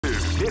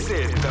This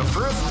is the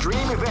first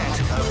dream event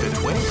of the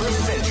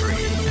 21st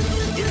century.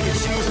 If you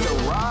choose the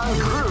wrong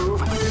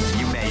groove,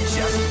 you may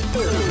just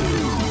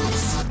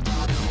lose.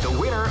 The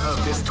winner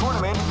of this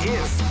tournament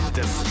is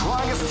the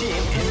strongest team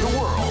in the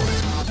world.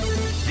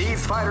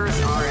 These fighters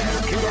are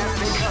as good as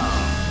they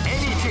come.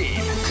 Any team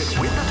could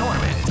win the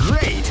tournament.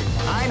 Great!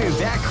 I knew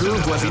that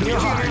groove was in your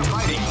heart.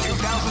 Fighting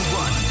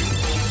 2001.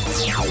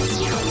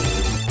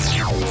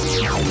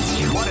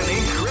 What an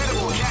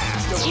incredible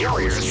cast of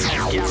warriors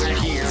has gathered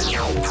here.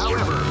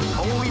 However,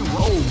 only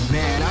oh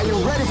man, are you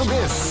ready for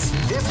this?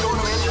 This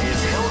tournament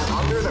is held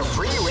under the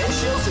free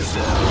ratio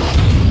system.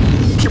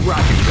 Keep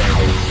rocking,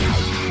 baby.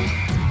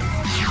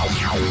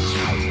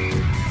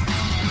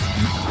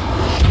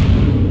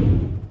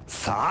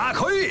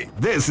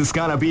 This is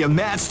gonna be a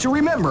match to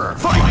remember.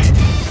 Fight!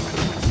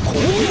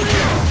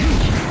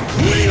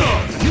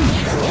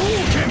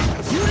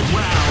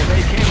 Wow,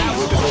 they came out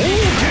with a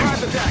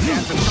surprise attack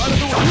at the start of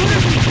the round.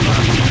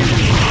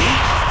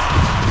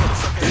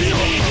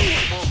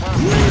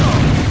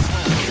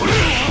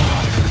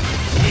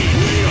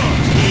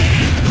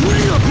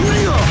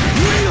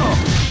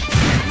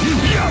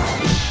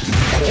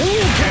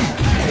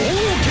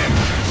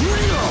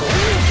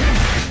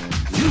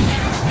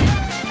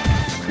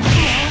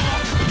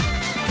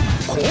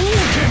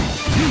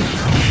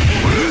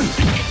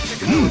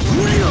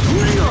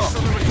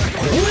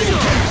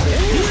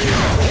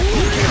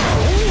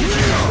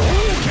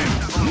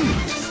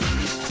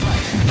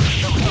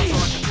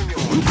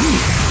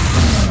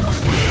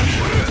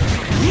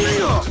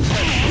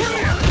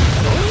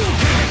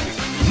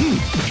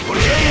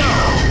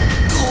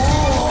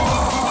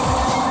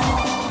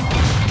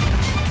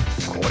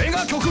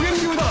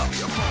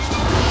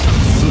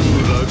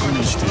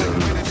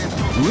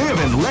 Live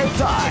and let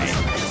die.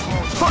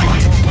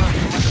 Fight!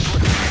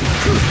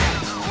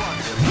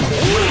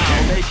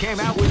 Wow, they came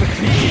out with a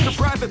sneaky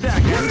surprise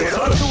attack at the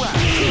start of the round.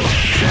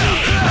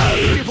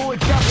 People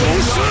would jump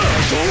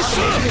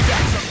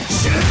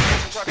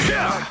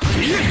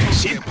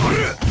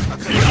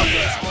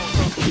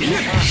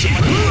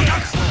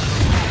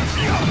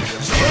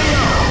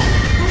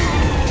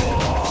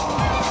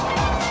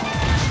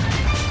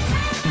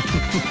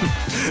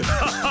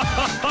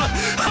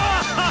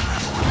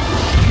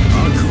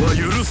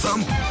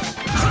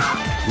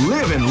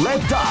Live and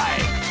let die.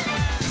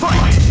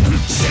 Fight!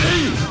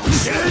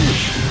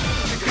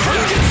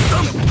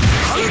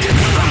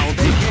 Wow,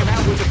 they came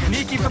out with a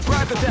sneaky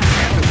surprise attack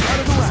at the start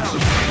of the round.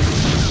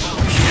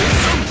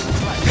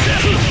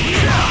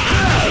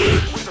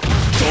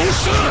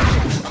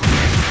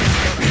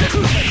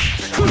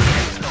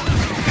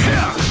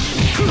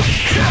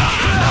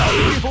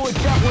 People are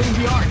juggling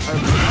the art of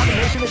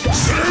combination attack.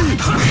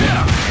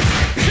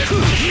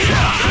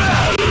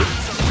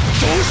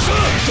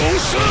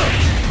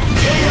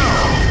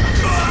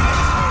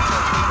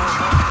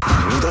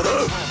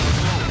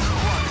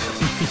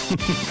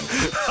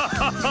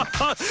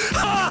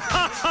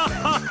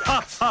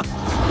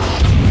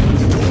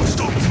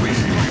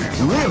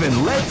 Live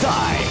and let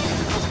die.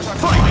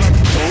 Fight!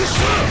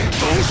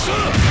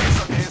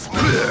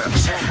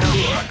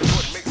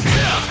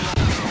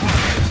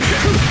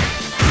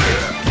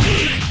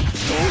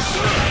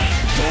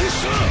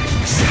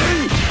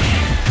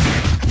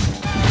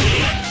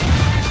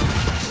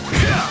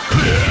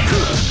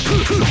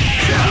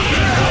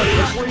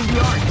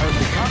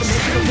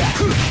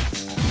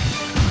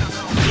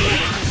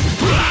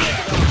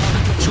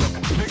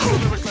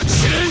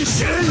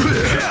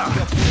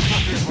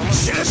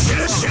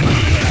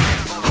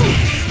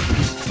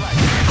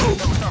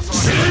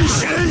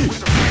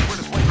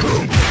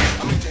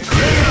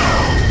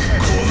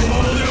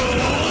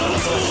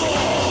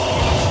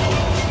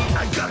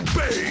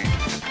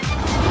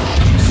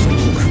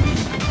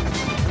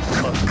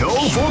 Go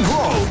for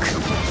broke.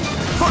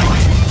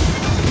 Fight!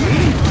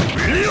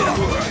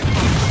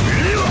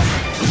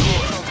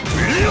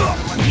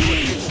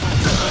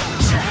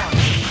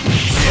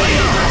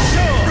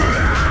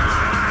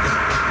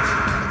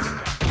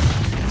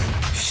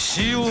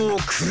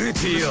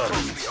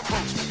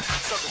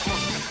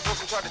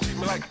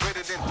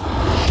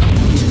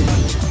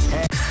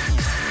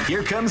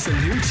 Here comes a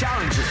new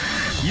challenger.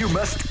 You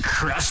must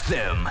crush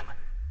them.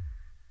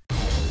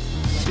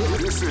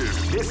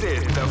 This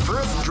is the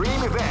first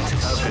dream event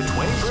of the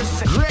 21st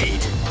century.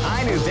 Great!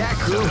 I knew that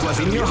groove was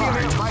in your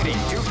heart. Fighting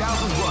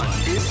 2001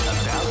 is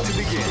about to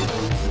begin.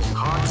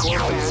 Hardcore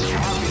fans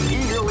have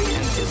been eagerly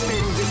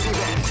anticipating this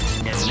event,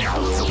 and now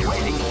the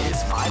waiting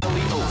is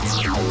finally over.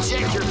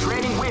 Check your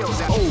training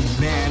wheels out. Oh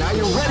man, are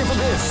you ready for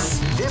this?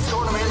 This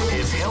tournament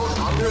is held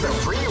under the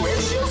free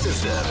ratio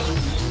system.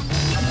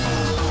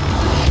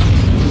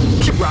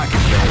 Keep rocking,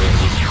 baby.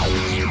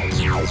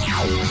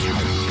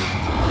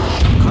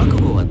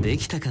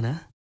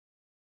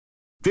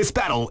 This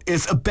battle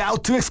is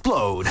about to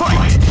explode.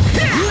 Fight!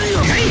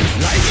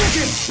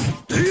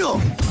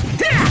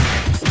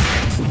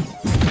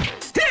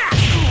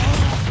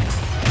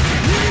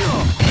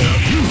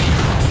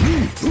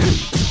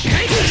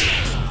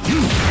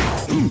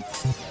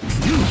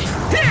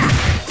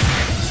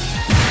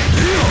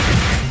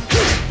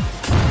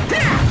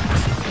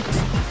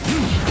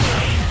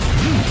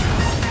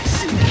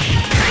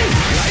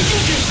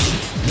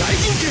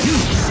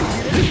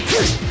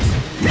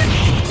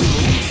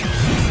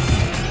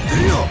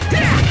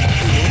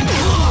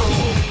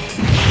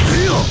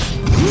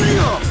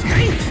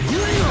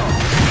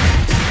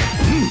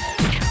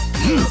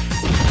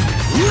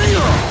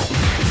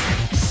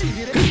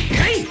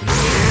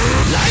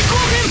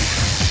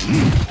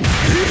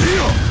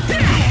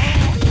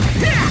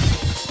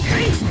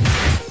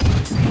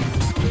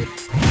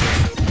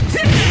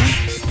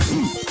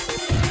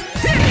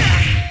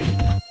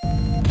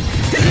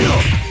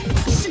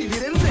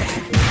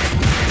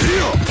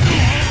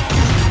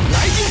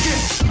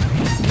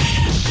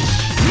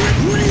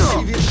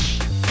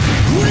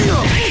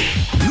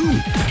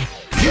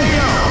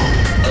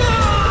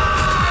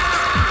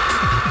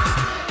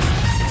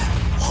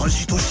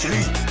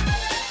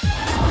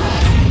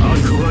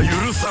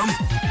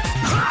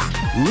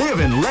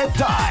 let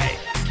die.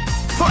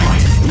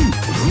 Fight!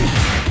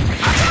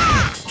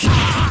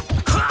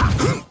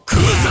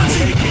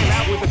 They came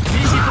out with a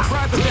sneaky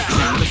surprise attack.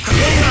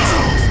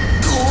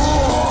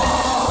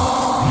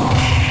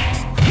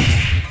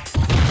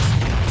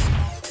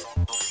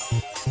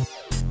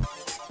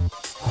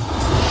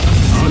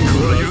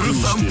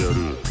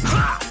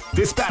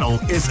 This battle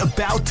is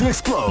about to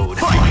explode.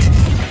 Fight!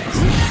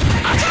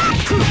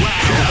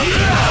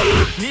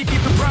 Wow! Sneaky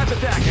surprise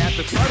attack at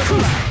the start of the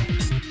round.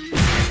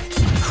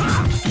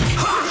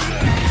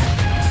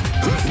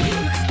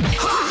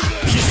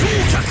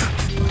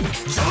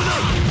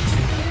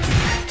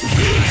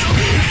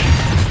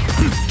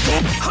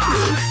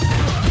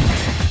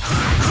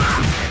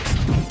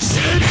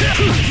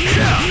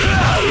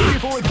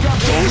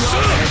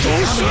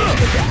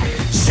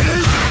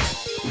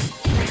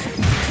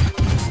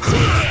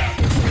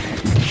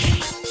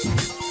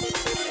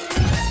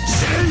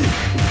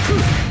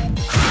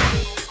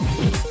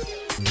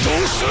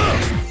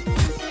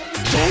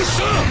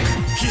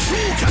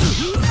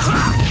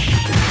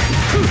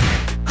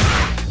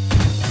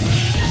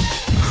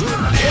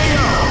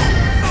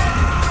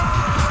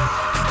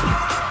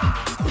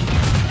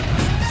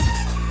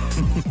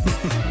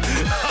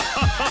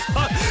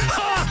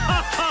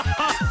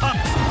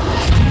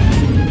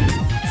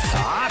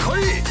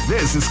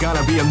 This is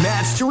gonna be a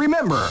match to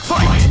remember.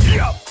 Fight!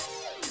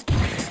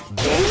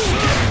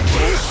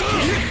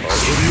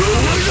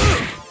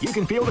 You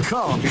can feel the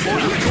calm before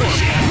the storm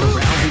as the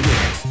round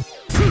begins.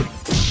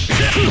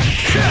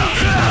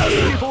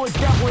 People is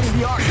definitely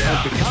the art of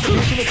the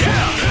combination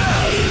attack.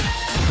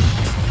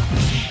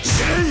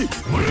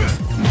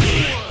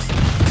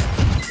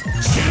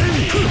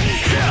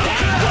 That's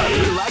what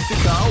we like to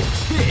call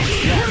big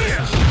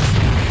damage.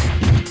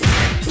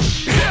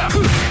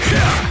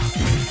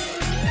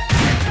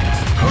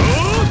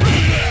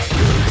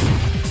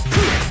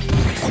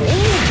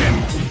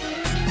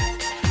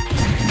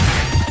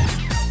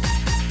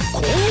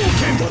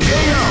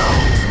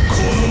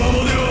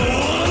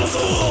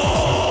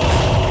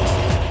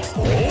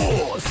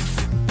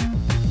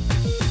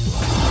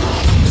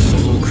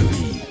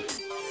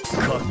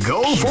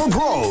 Go for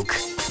broke.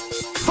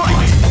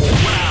 Fight!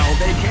 Wow,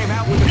 they came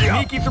out with a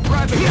sneaky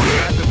surprise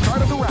attack at the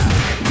start of the round.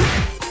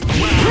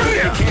 Wow,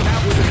 they came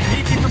out with a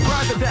sneaky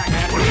surprise attack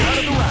at the start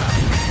of the round.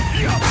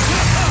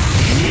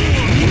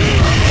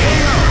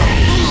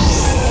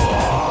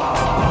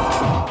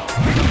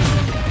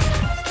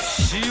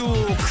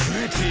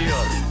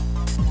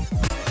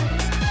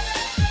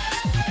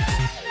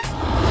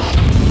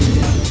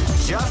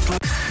 Just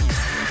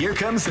here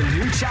comes a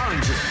new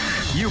challenger.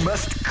 You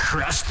must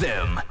crush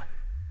them.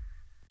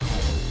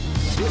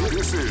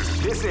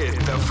 This is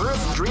the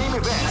first dream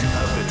event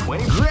of the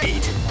 20.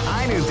 Great!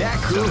 I knew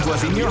that groove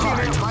was in your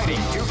heart. Fighting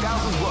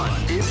 2001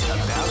 is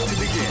about to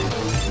begin.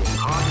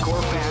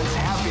 Hardcore fans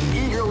have been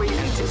eagerly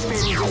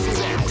anticipating this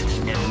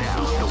event, and now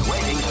the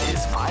waiting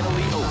is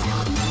finally over.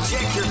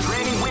 Check your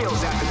training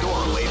wheels at the door,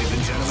 ladies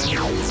and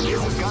gentlemen.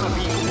 This is gonna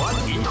be one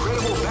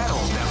incredible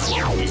battle that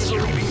will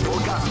easily be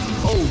forgotten.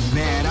 Oh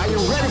man, are you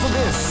ready for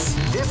this?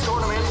 This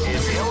tournament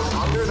is held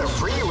under the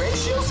free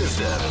ratio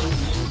system.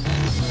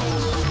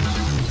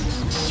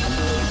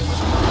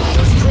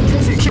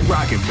 Keep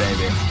rocking,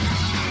 baby.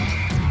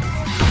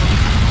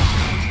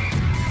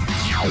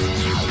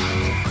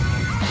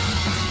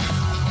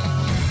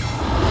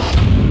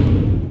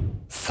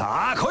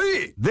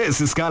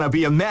 This is gonna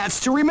be a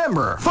match to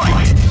remember.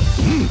 Fight!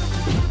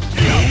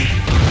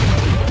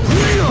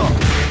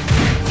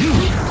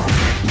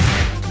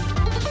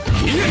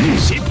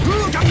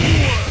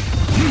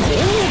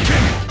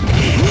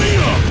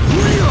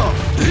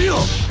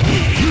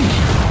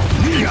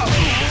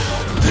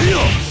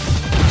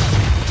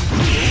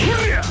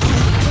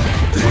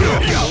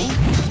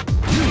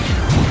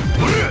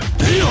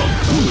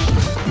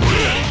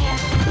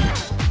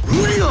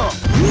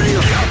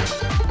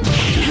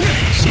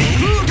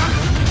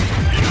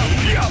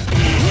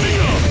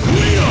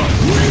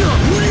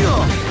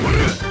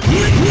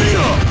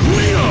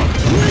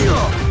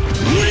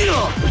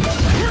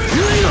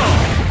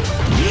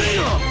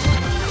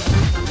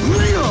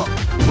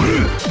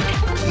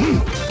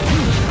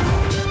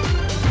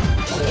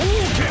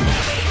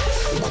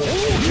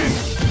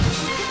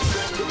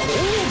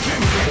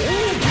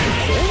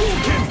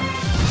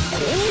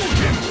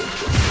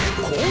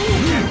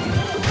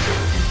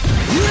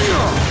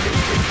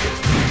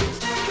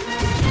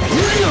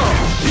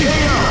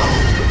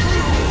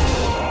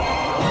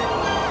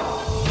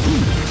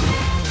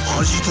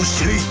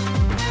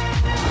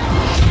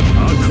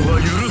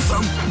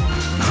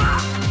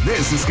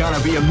 This is gonna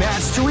be a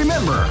match to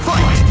remember.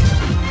 Fight!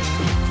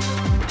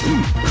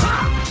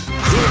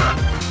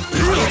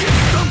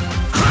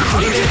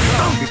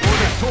 Before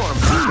the storm,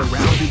 the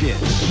round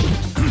begins.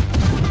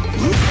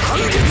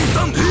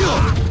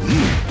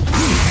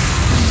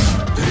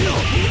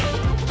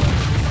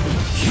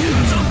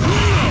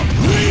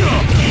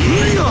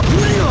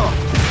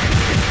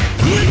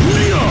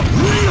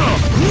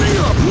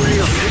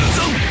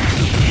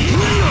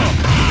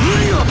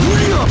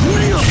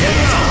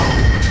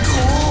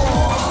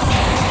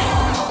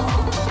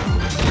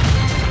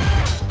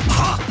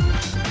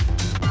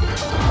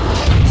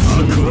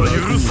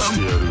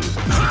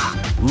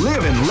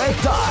 Live and let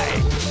die.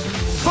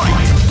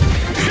 Fight!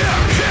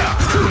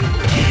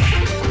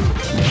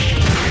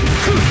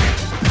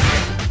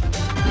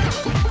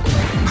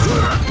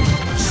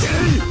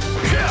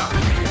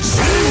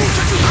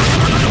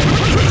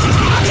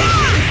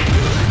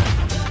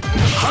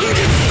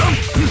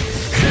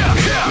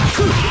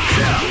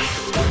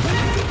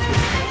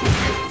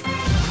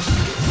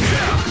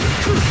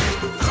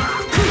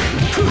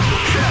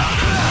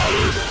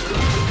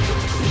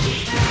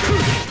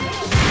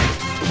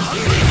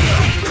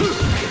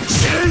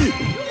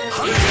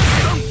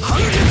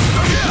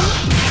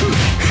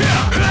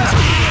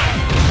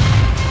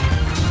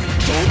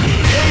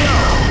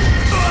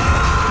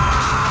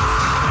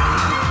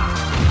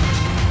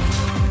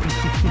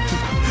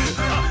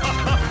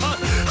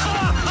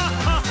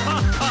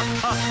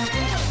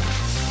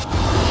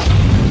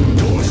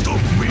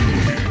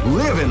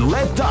 Live and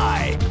let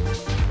die.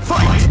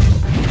 Fight!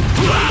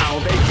 Wow,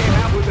 they came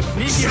out with a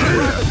sneaky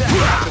surprise attack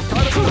at the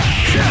start of the round.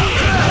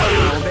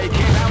 Wow, they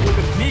came out with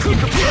a sneaky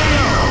surprise.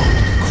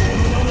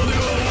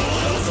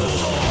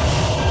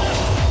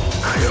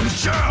 I am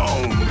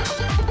down.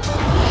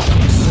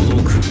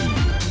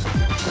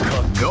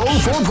 Go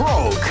for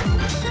broke.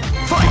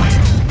 Fight!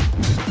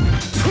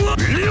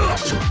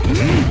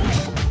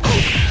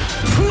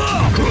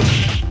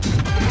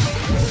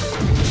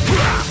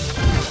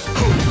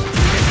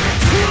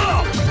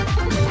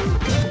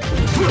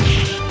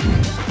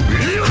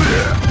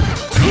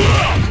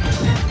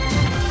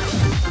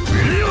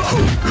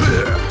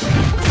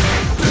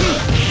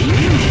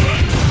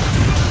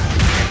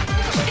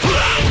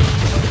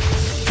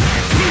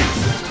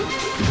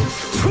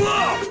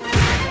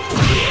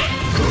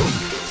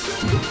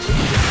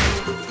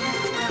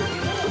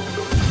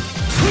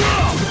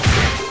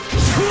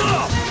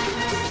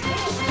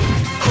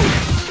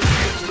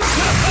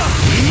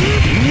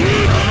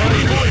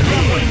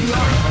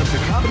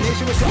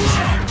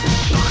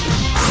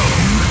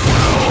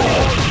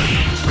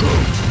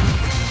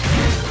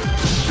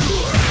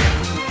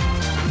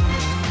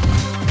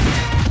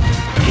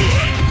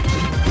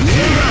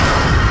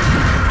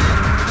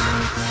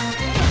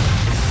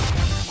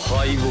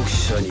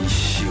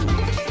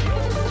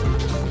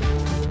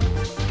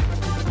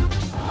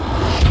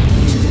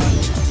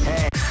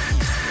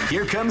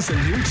 Here comes a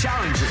new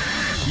challenger.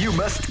 You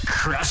must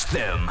crush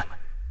them.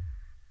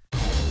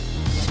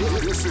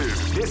 This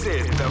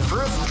is the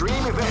first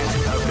dream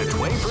event of the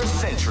 21st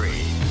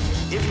century.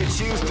 If you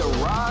choose the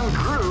wrong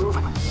groove,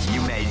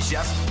 you may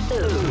just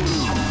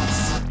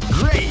lose.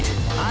 Great!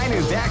 I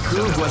knew that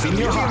groove was in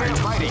your heart.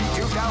 Fighting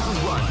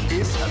 2001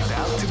 is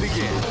about to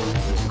begin.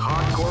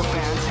 Hardcore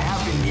fans have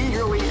been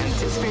eagerly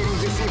anticipating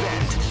this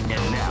event,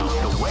 and now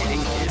the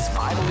waiting is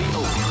finally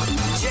over.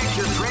 Check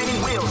your training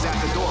wheels at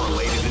the door,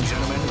 ladies and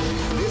gentlemen.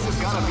 This is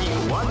gonna be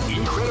one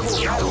incredible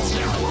battle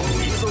that won't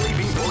easily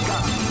be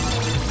forgotten.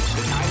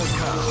 The time has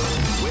come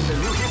when the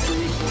new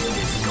history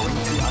is going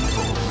to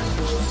unfold.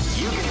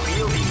 You can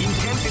feel the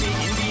intensity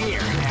in the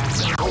air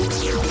as the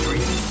hopes,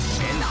 dreams,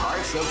 and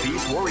hearts of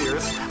these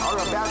warriors are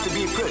about to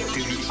be put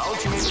to the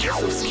ultimate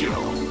test of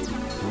skill.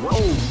 Whoa,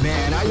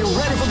 man, are you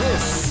ready for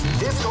this?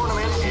 This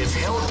tournament is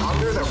held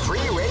under the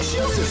free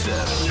ratio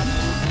system.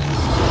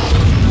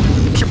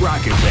 Keep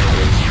rocking,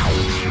 baby.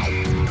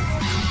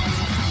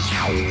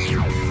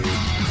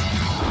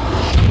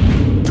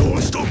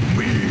 Don't stop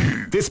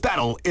me. This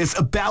battle is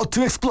about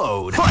to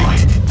explode.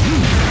 Fight!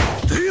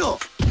 Deal!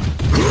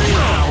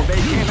 Wow, they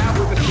came out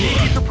with a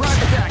sneaky surprise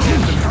attack at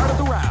the start of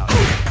the round.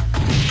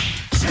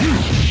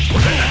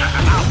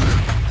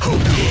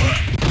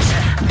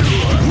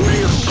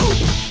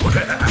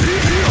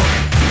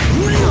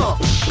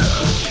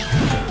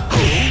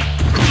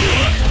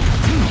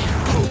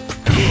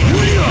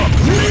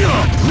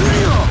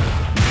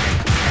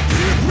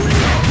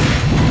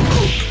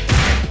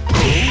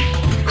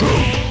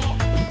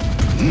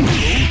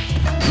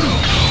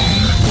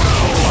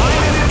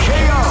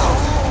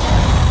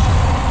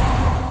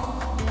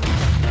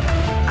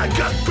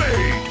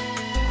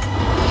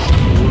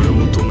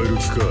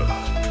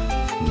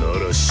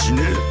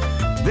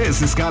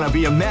 This is gonna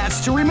be a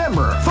match to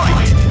remember.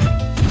 Fight!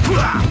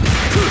 Wow,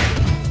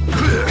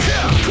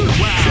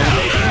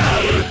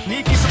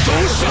 sneaky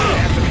surprise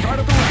at the start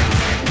of the round.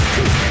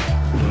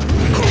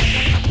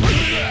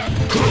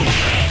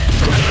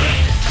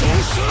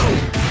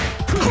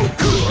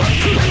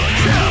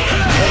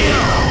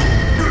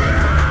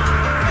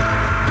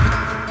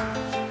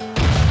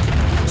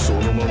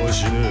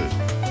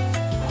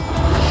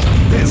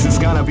 This is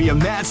gonna be a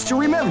match to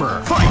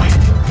remember. Fight!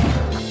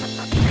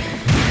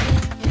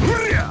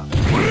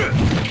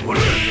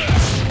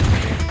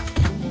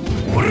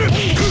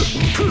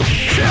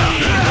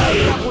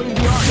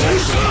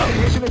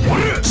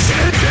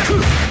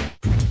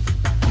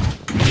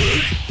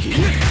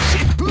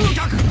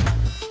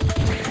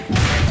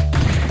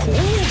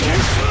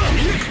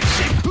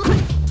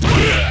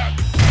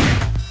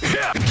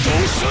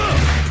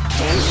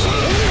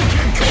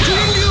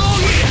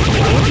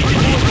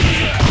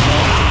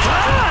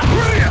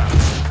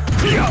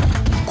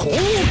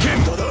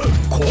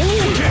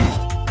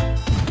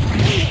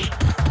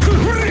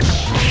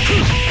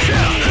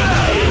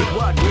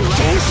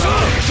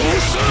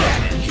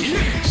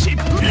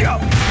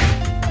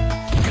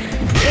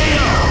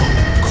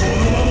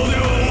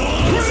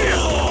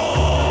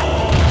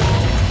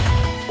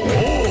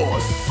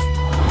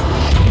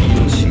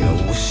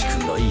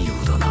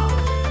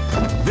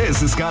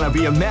 gonna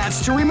be a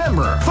match to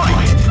remember.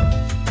 Fight!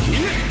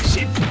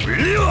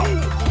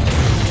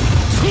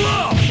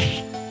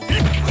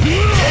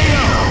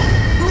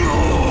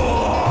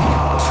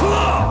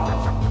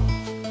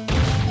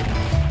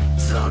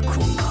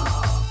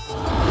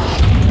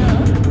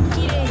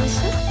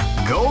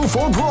 Go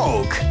for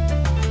broke.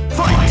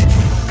 Fight!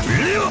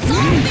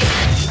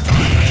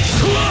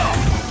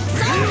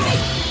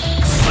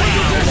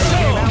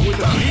 With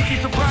a sneaky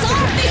surprise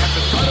attack at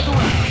the start of the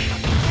round.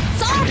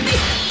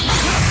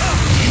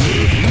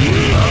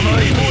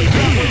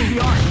 The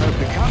art of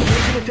the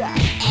combination attack.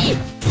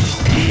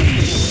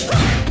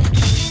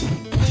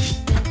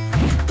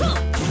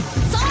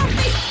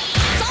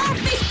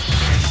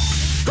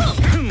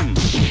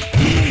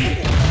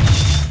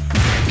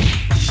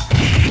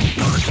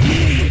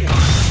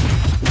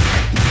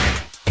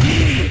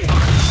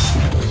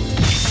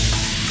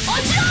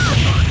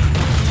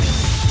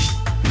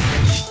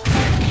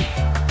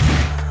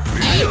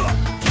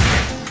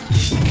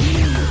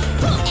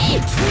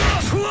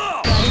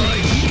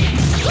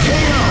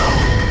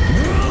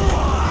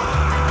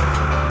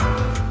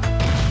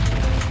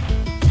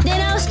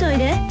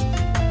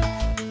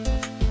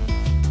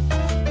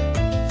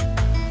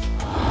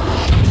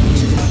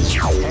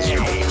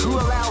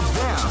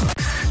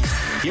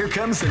 Here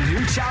comes a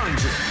new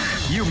challenger.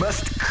 You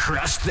must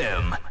crush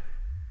them.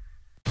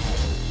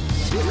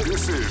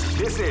 This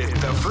is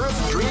the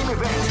first dream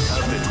event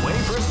of the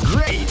 21st.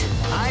 Great!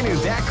 I knew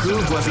that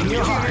groove was in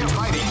your heart.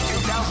 Fighting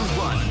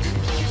 2001.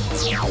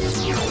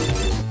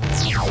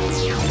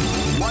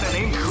 What an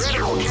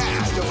incredible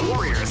cast of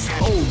warriors.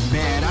 Oh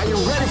man, are you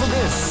ready for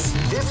this?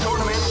 This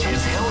tournament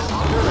is held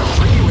under the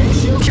free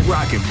ratio. Keep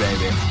rocking,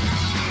 baby.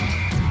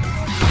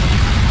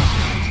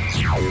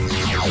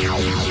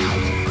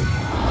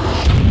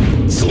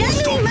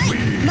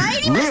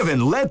 Live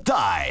and let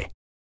die.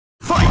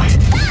 Fight!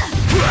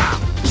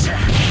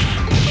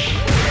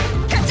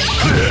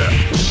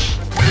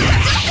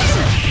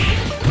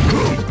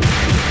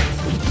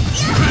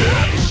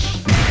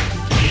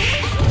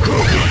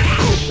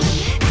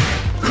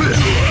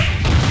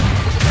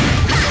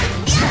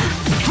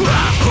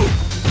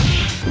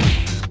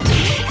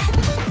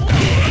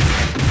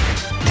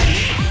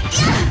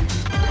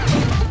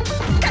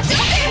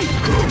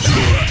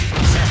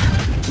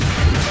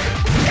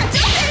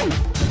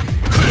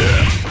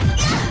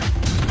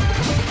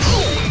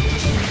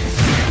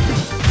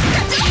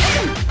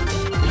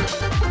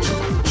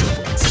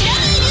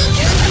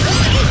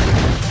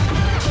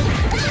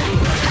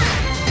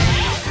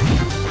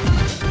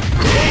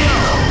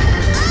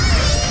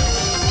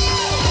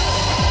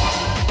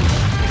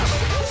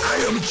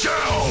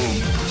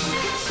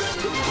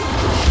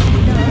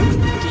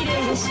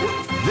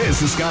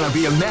 This is gonna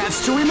be a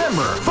match to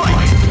remember.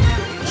 Fight!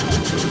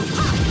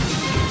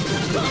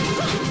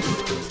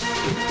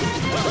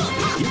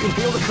 You can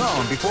feel the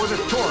calm before the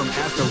storm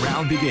as the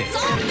round begins. Go,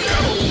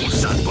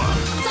 Sanba!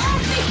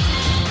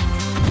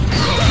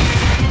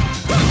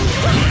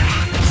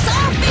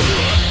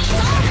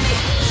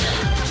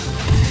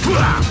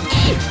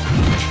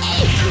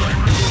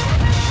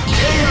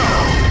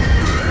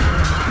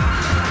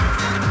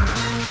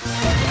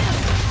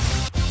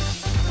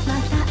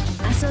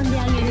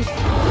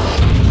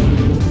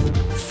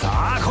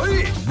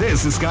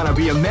 This is gonna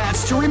be a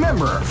match to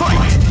remember.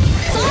 Fight!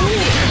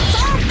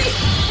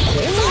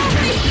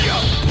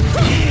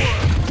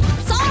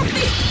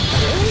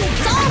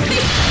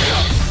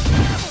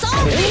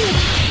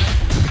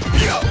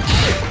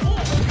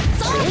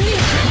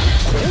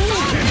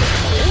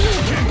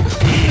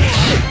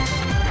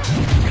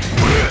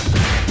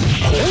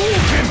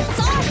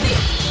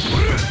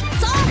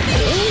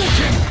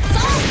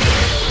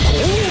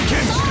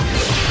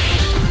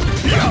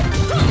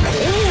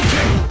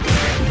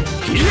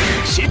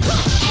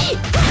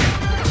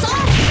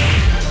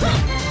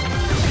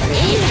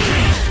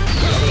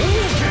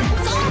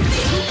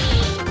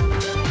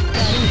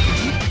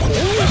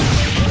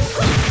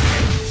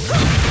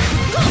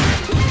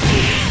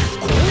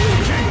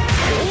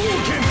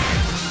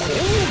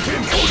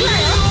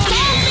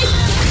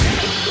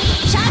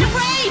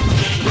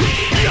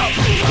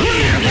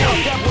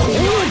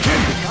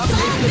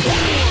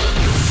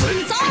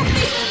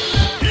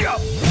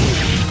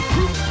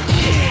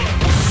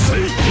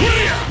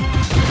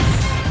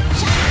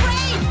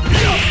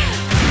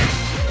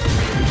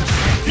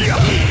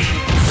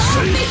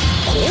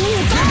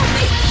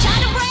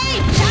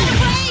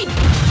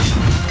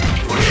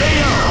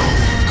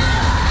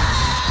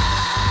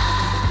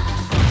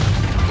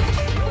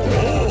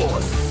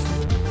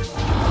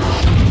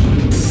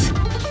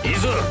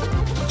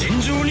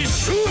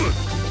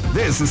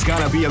 This is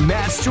gonna be a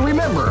match to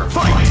remember.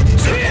 Fight!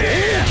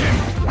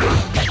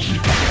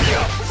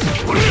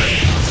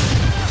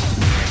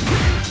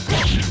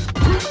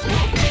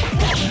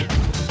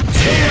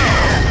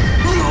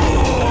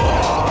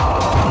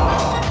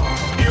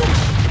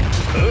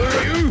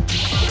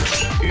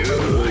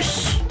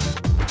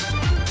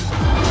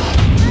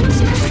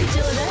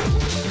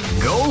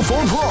 Go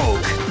for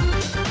broke.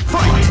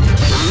 Fight!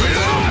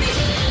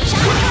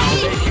 Wow,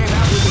 they came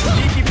out with a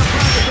sneaky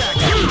surprise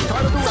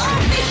attack.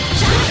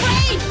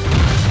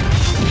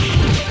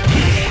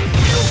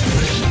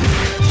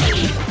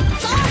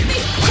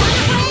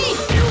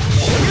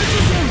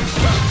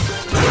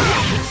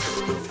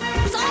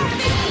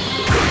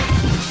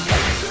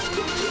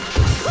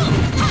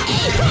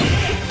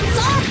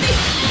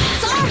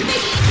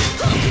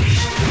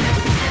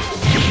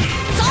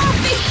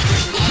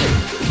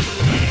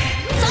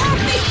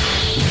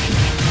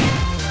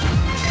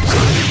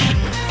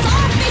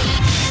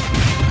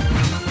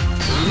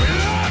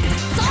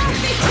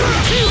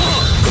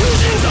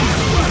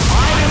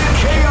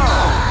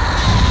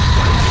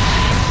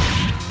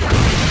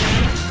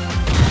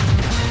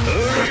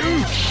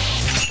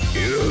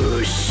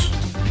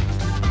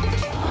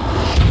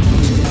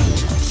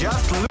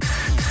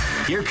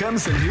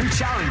 comes a new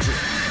challenger.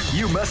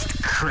 You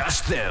must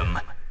crush them.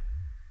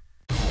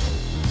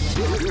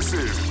 This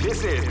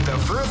is the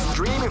first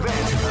dream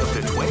event of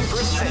the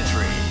 21st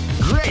century.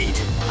 Great!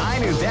 I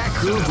knew that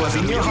groove was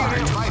in your heart.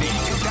 Fighting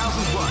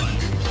 2001.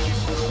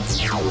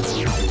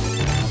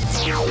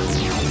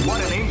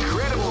 What an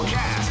incredible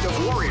cast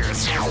of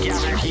warriors has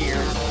gathered here.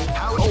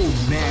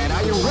 Oh man,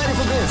 are you ready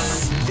for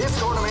this? This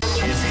tournament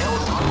is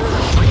held under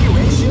the free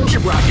ratio.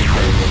 Keep rocking,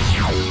 baby.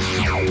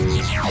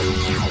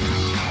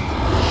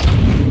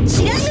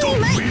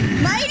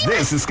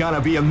 This is gonna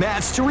be a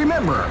match to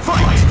remember.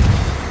 Fight!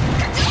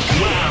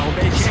 Wow,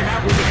 they came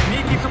out with a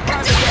sneaky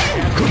surprise attack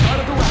at the start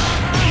of the round.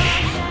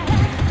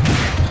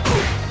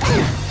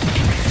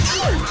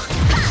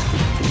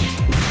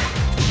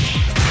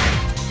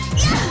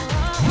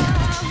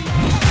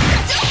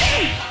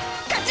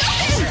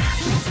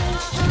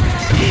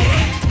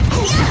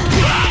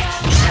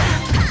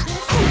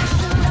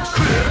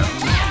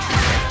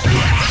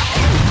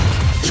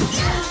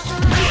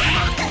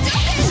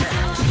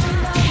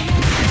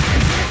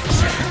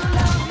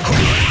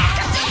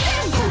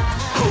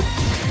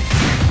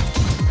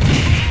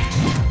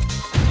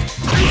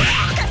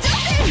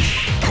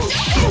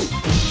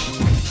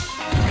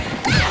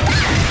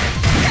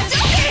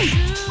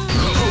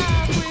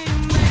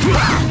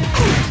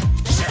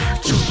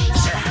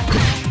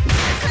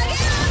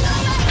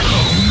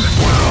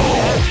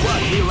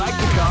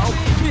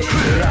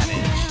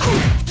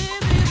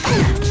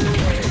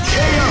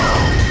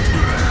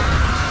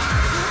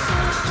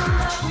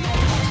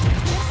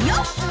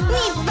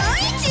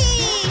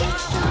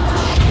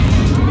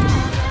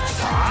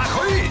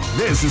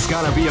 This is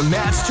gonna be a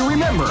match to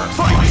remember.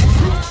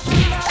 Fight!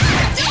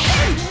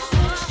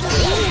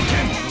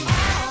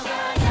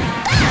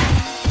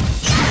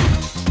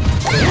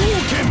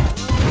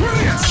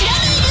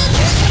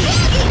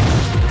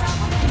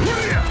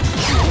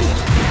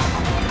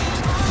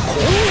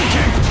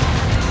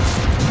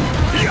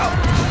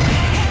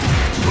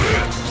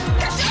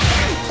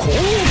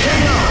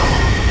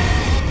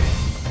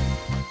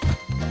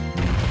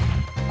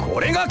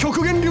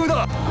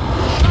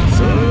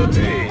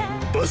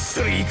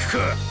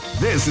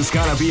 This is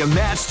gonna be a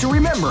match to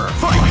remember.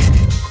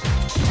 Fight!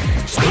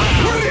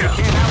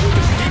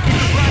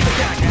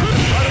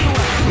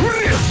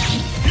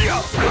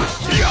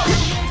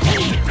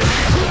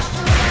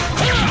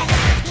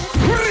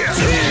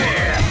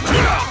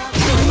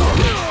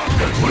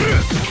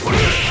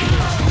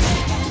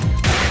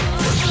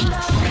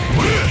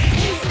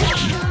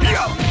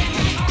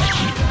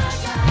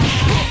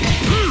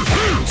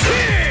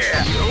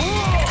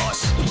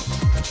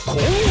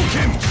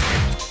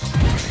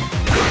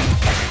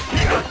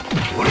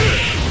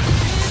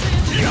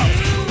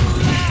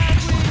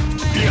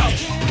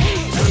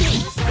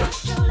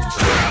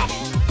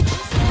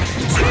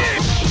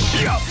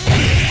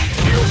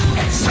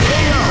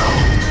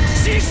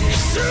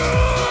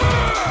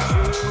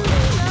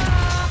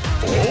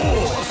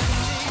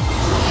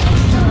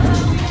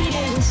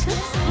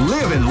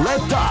 Live and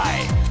let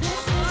die.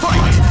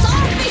 Fight!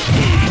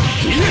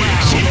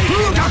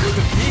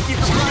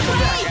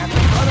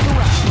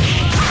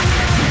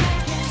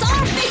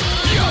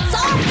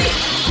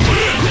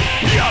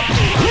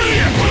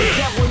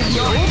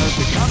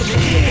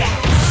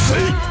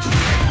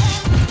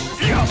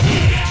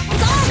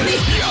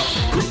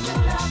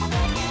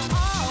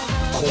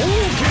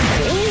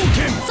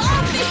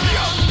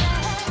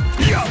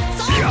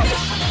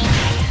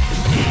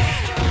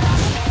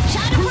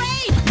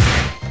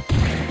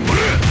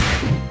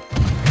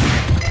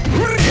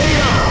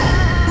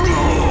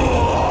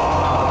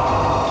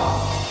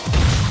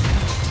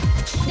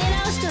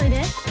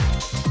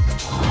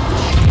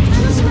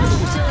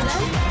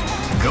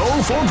 Go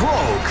for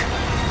broke.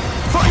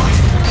 Fight!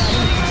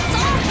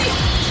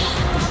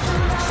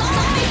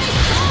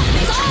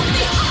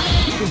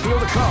 You can feel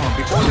the calm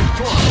before the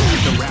storm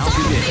as the round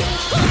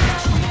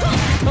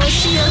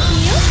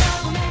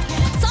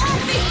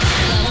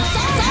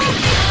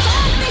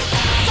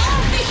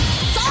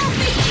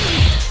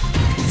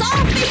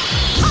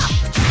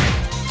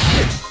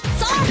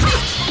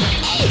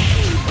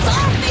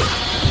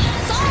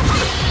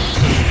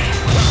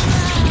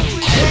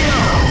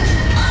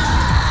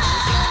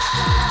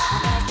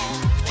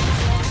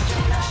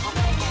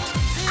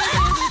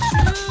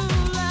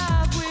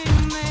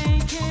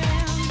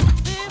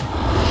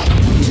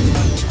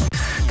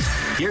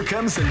Here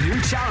comes a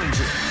new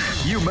challenger.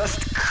 You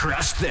must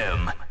crush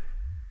them.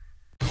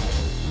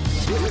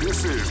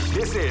 This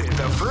is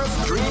the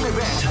first dream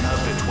event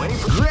of the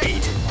 20th.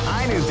 Great!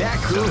 I knew that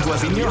groove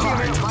was in your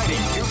heart. Fighting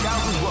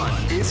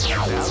 2001 is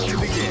about to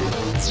begin.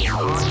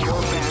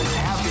 Hardcore fans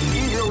have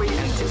been eagerly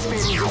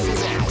anticipating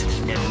this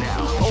event. And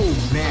now, oh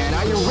man,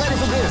 are you ready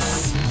for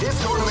this? This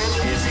tournament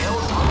is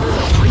held under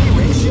the free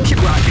ratio.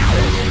 Keep rocking,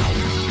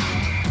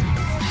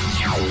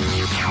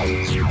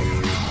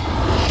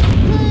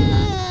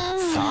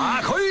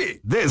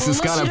 This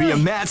is gonna be a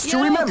match to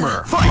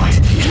remember. Fight!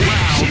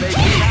 Wow, they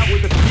came out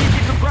with a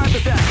sneaky surprise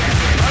attack at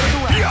the start of the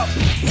round.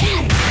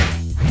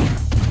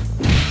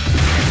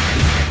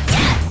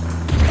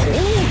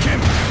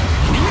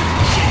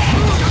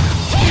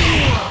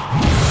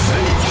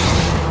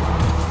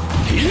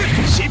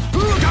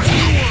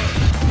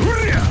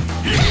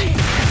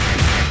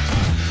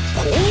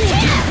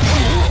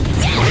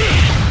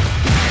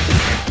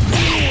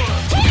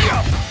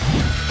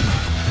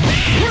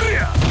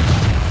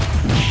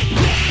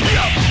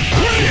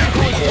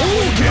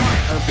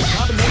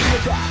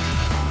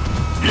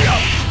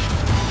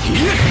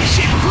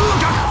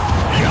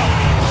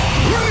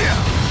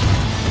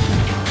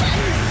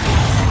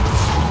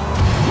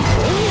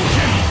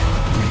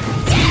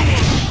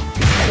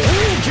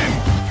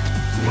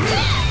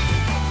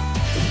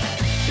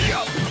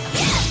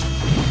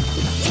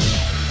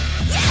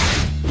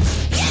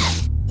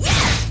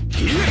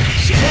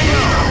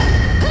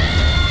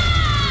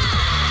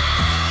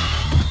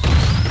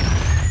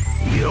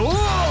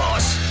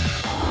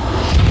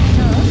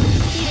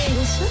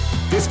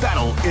 This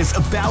battle is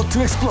about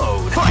to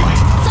explode. Fight!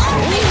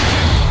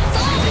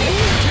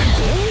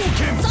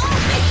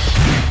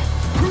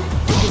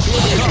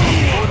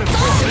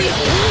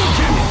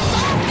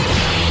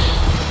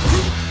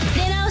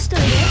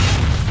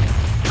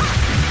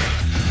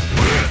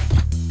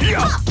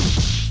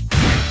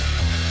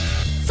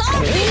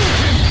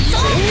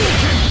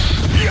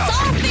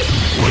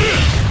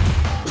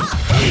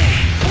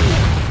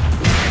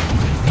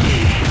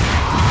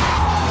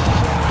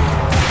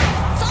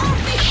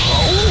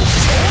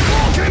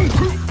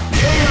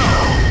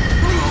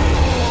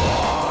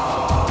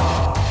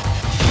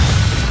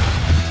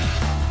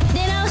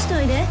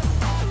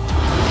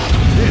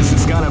 This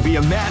is gonna be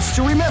a match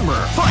to remember.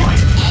 Fight!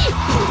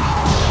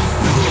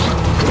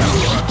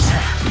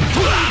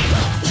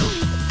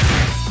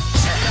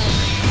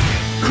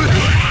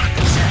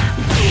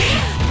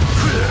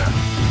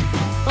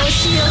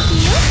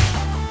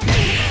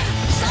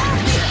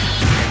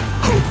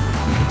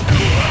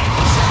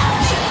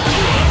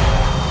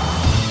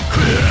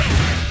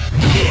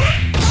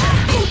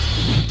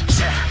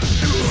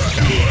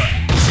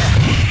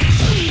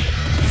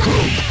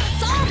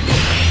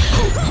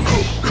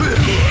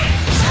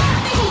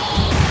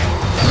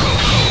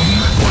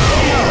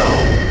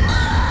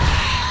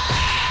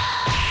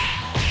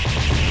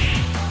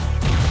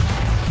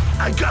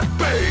 I got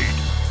bait!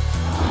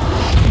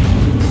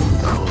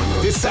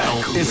 This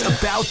battle is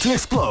about to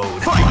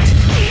explode. Fight!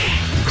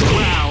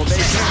 Wow, they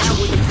catch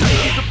with the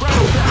beat the brown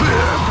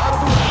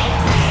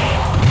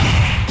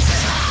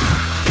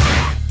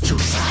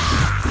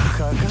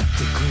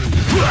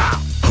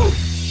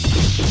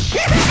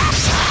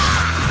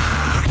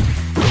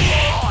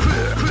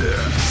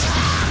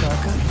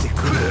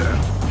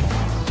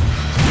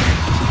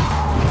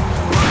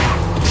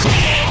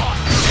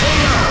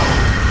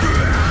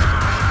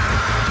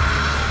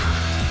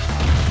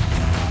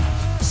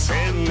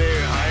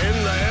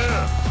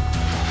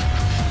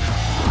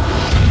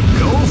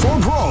Go for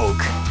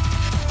broke!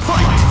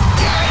 Fight!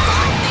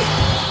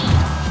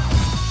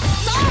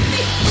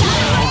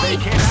 Well, they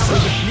came out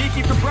with a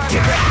sneaky surprise at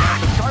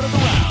the start of the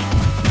round.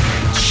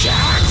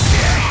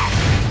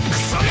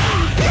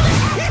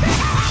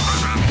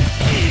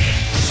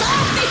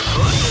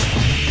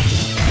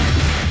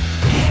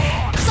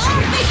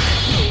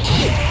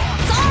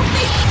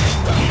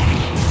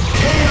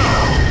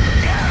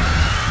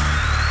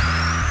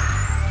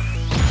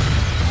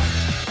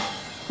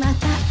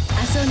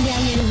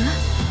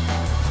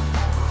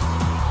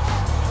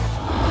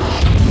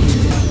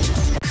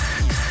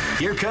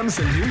 Here comes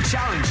a new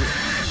challenger.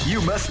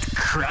 You must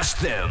crush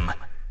them.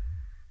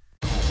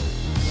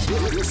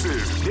 This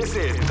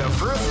is the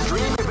first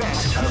dream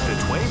event of the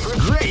 21st.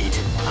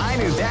 Great! I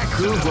knew that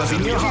groove was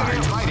in your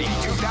heart. Fighting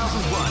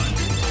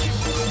 2001.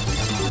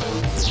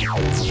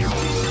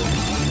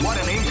 What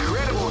an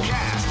incredible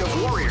cast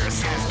of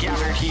warriors has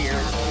gathered here.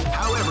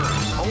 However,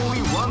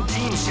 only one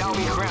team shall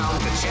be crowned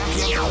the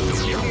champion of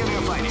the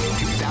Millionaire Fighting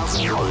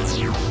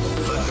 2001.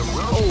 But the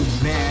road... Oh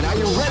man, are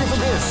you ready for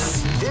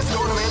this? This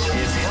tournament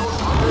is held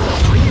under the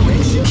free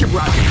ratio. Keep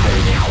rocking,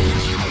 baby.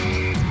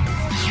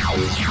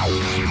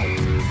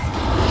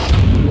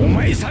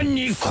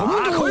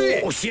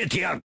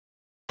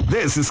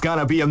 This is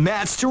gonna be a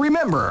match to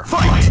remember.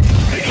 Fight!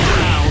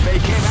 Now they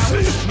came out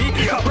with a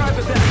sneaky surprise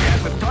attack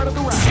at the start of the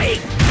round.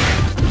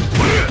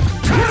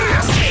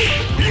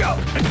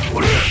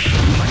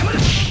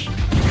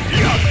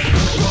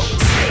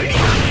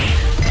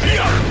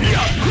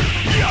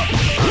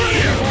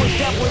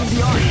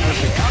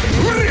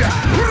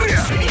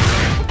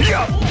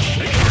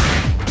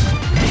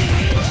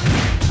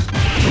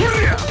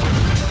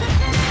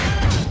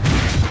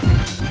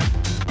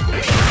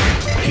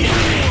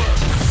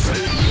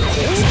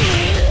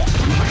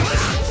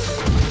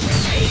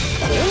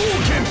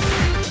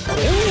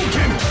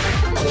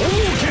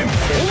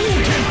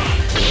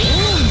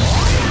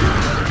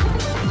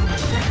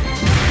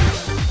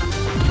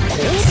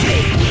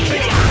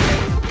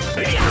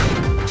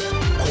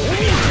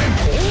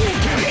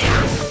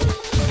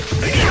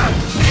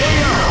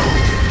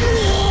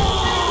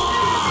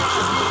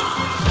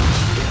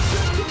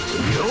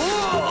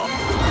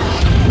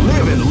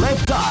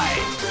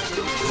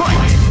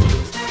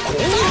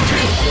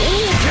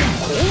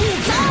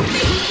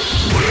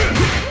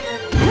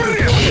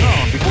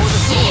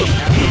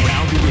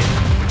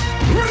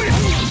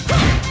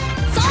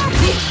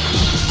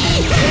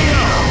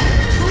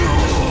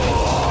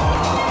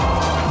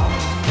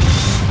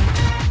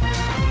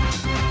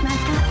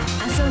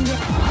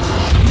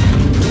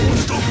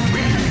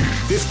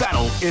 This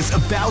battle is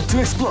about to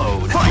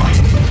explode. Fight!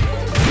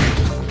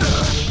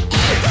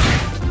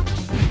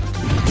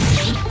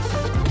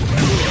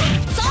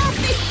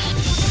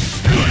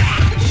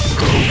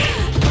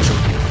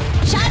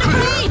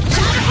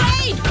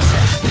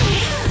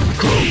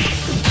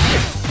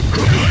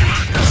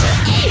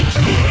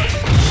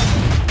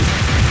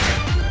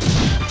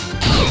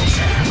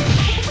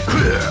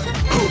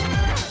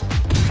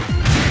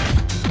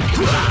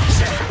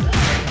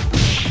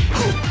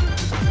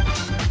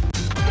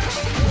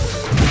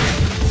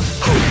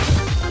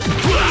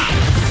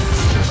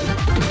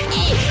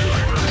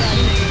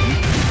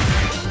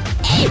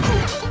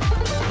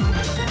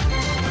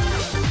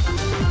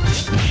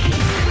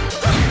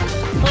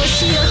 お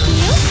仕置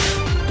きよ。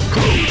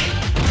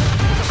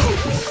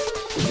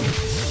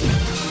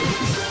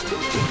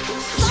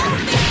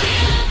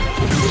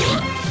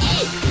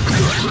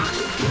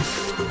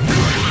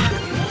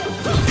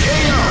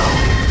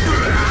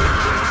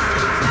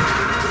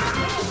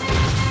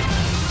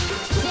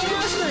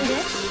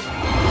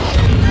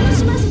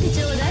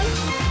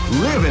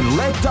Live and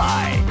let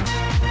die.